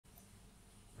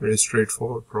Very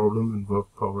straightforward problem in work,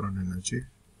 power and energy.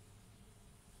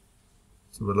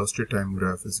 So velocity time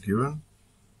graph is given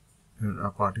and a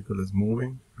particle is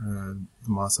moving and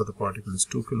the mass of the particle is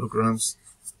 2 kilograms.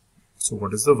 So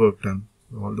what is the work done?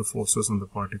 All the forces on the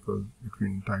particle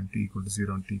between time t equal to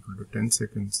 0 and t equal to 10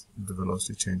 seconds, the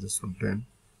velocity changes from 10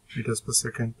 meters per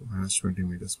second to minus 20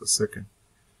 meters per second.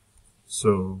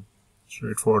 So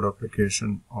straightforward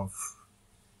application of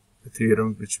the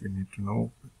theorem which we need to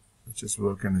know, which is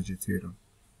work energy theorem.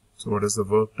 So what is the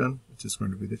work done? Which is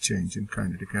going to be the change in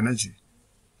kinetic energy.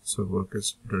 So work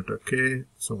is delta K.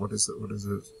 So what is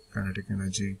the kinetic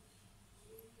energy?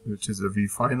 Which is the V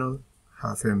final,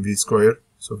 half mv square.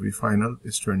 So V final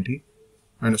is 20,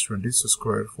 minus 20, so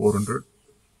square 400,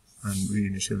 and V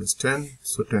initial is 10,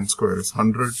 so 10 square is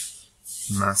 100,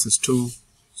 mass is 2,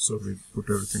 so we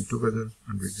put everything together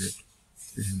and we get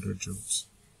 300 joules.